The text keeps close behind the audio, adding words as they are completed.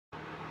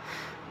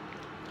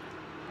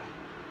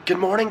Good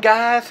morning,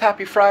 guys.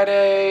 Happy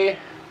Friday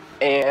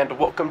and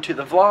welcome to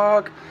the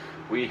vlog.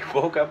 We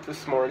woke up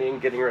this morning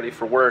getting ready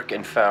for work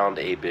and found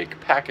a big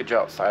package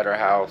outside our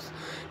house.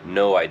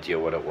 No idea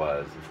what it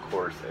was. Of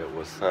course, it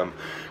was some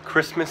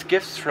Christmas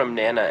gifts from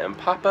Nana and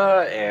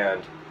Papa,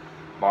 and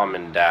Mom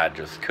and Dad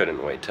just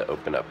couldn't wait to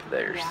open up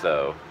theirs. Yeah.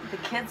 So the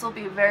kids will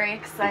be very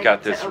excited. We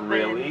got this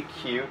really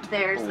cute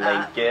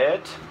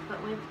blanket.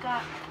 But we've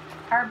got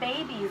our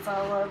babies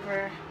all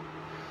over.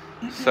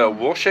 So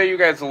we'll show you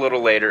guys a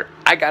little later.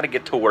 I gotta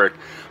get to work,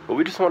 but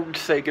we just wanted to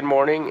say good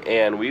morning,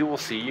 and we will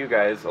see you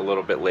guys a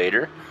little bit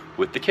later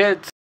with the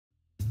kids.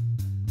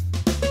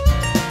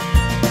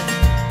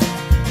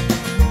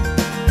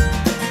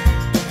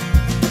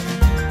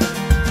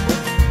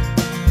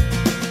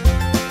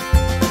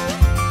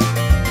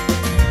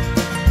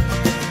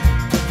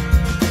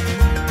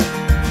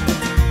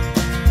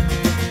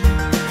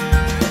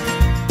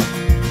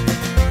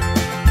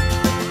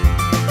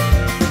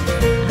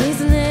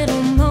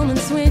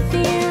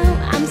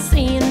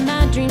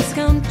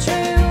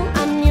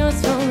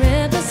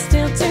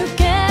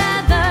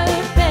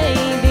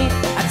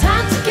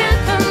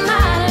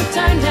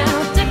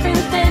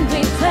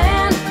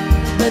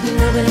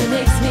 Nobody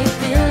makes me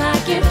feel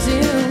like you do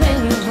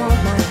when you hold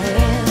my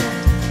hand.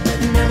 But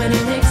nobody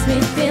makes me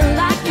feel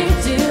like you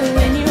do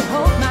when you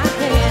hold my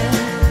hand.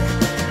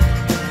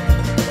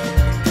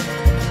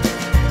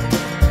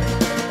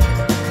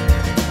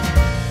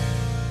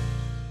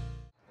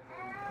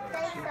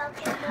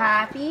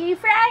 Happy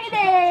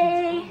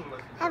Friday!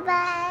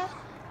 Bye-bye.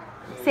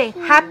 Say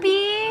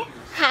happy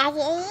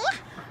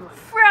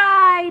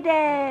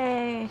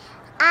Friday!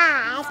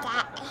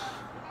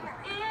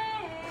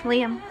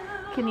 Liam,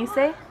 can you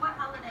say?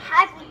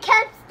 Happy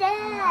Christmas!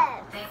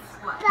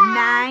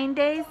 9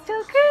 days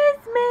till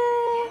Christmas!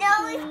 No,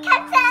 it's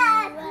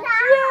Christmas!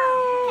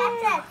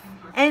 Yay!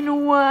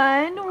 And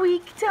 1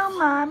 week till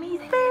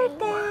Mommy's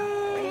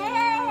birthday!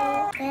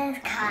 This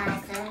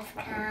cousin's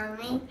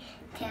coming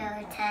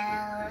to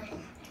town.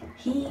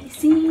 He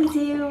sees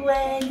you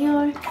when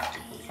you're...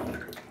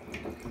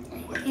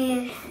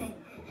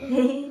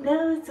 He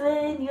knows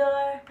when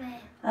you're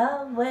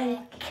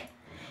awake.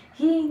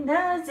 He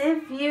knows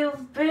if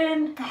you've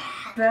been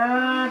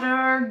bad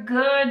or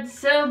good,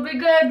 so be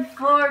good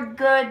for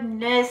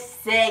goodness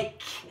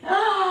sake.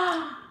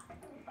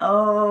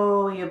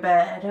 Oh, you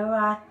better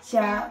watch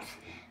out.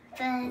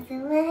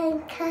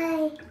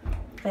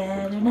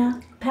 Better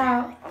not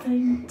pout,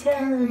 I'm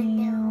telling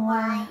you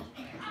why.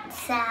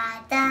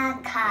 Santa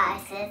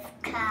Claus is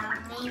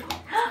coming to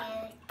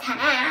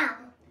town.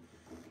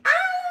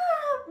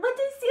 What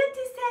does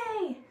Santa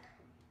say?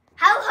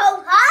 Ho, ho,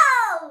 ho!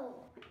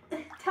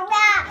 Tell me.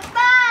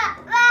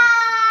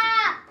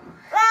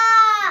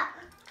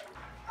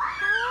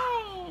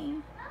 Hi.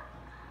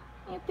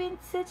 You've been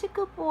such a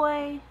good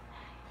boy.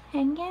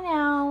 Hanging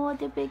out while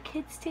the big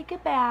kids take a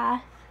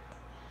bath.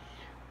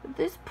 But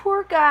this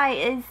poor guy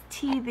is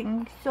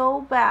teething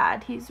so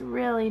bad. He's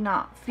really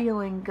not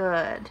feeling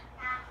good.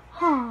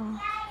 Huh.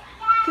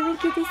 Can we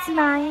get a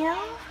smile?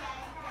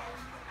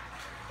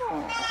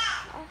 Oh,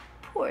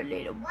 poor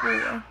little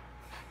boy.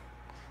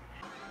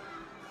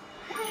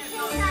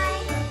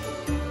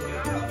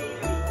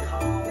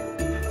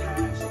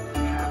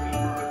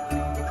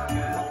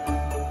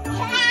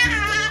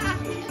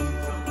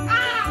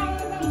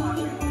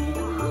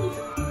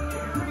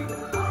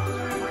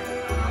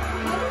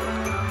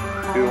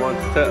 Who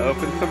wants to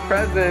open some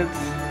presents?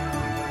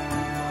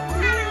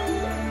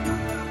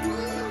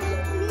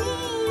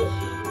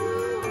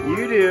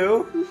 You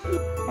do.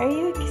 Are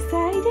you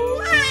excited?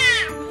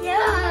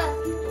 Yeah.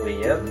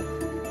 Liam,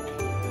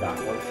 that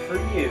one's for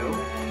you.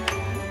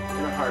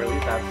 And Harley,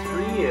 that's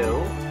for you.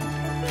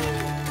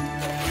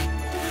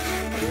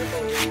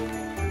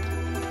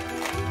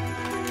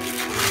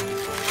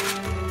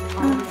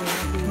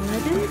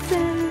 What is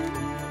that?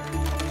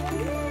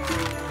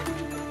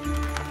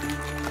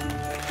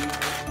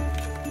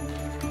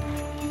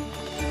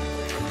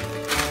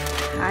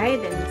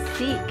 Hide and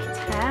seek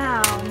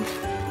town.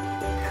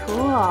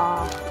 Cool.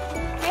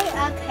 Hey,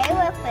 okay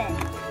with it.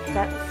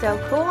 That's so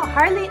cool.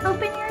 Harley,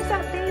 open yours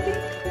up, baby.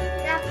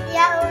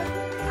 Yeah,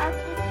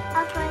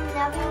 I'll find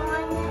another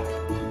one.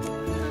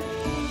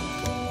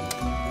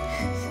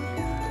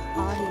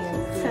 Audio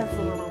says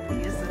a little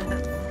music.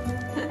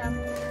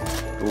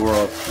 The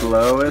world's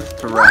slowest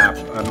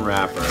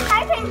unwrapper.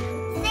 I can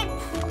 6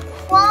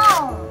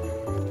 phone.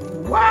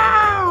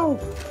 Wow!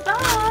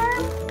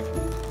 Arm.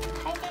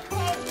 I can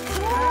take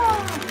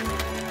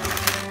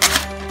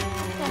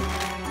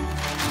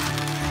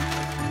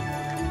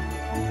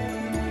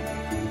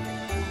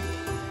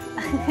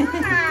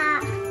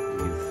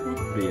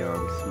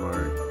Beyond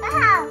smart.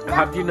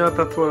 How do you know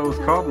that's what it was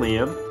called,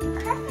 Liam?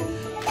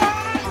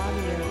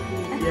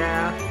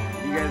 Yeah.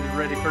 You guys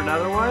ready for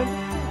another one?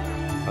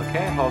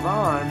 Okay, hold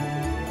on.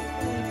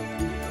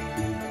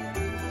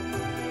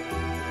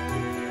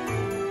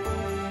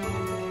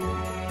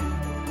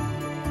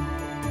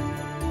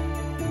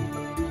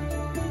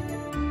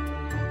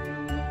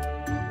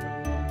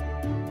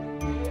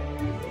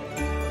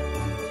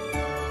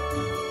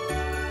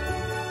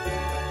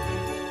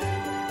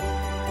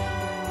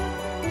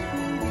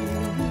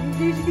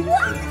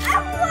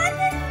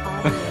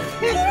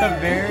 At the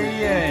very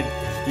end,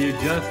 you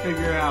just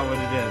figure out what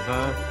it is,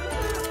 huh?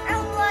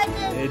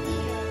 It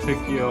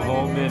took you a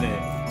whole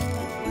minute.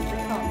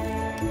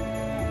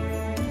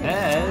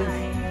 Ez.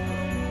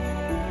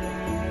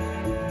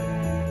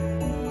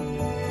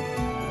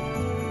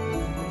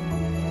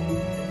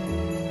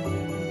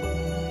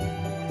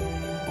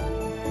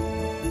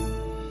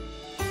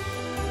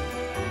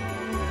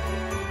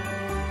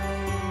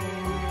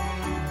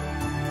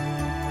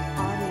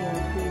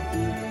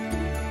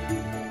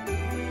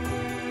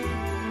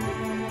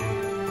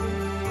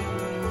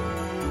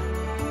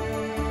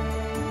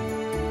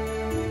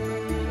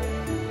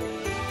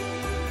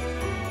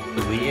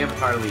 Liam,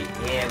 Harley,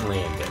 and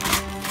Landon.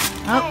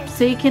 Oh,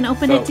 so you can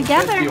open it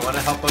together. Do you want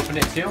to help open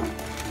it too?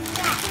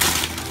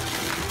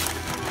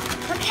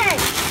 Okay.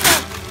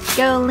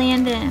 Go,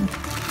 Landon.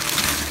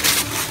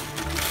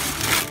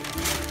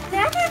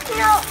 That is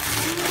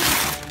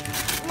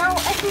no,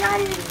 it's not.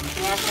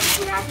 That is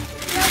not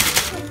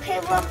the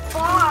paper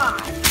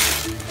box.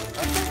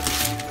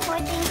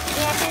 What is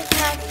that is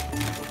not.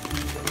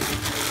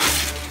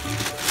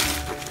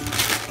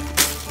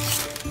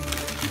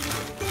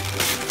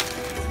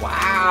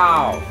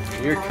 Wow!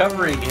 You're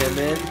covering him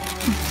in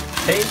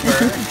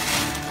paper.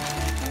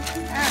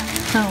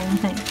 Oh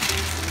my.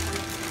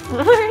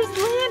 Where's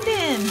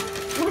Landon?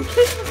 Look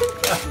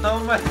at Oh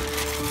my.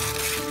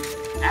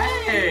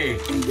 Hey!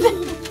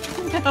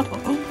 no.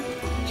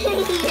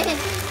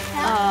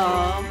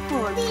 Oh,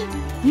 poor.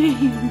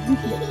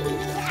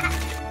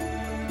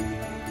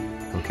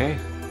 Okay,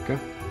 go.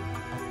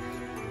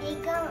 Here you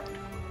go.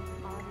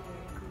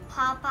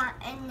 Papa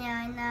and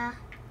Nana.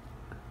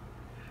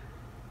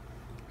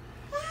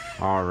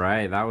 All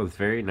right, that was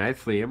very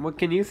nice, Liam. What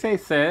can you say,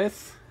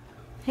 sis?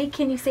 Hey,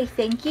 can you say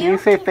thank Can you you?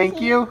 say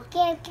thank you?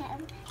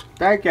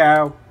 Thank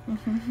you.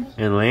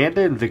 And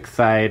Landon's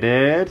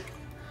excited.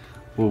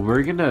 Well,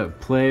 we're gonna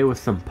play with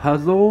some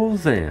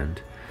puzzles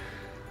and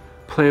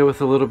play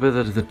with a little bit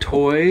of the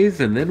toys,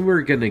 and then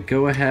we're gonna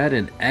go ahead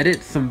and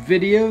edit some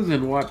videos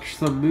and watch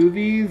some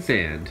movies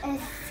and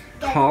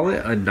call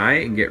it a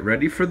night and get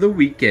ready for the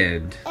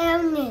weekend.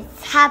 And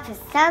it's have a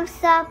thumbs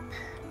up.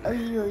 Or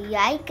you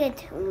like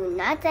it, or you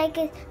not like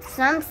it,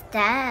 thumbs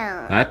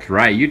down. That's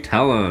right, you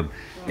tell them.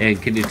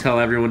 And can you tell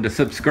everyone to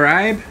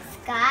subscribe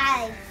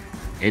Guys,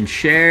 and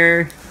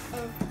share?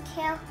 and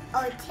tell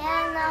our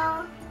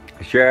channel.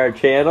 Share our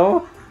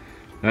channel?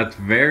 That's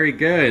very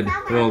good.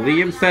 Well,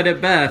 Liam said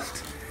it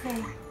best.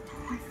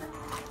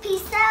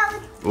 Peace out.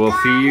 We'll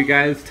see you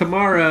guys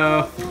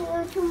tomorrow. See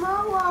you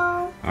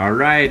tomorrow.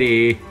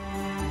 Alrighty.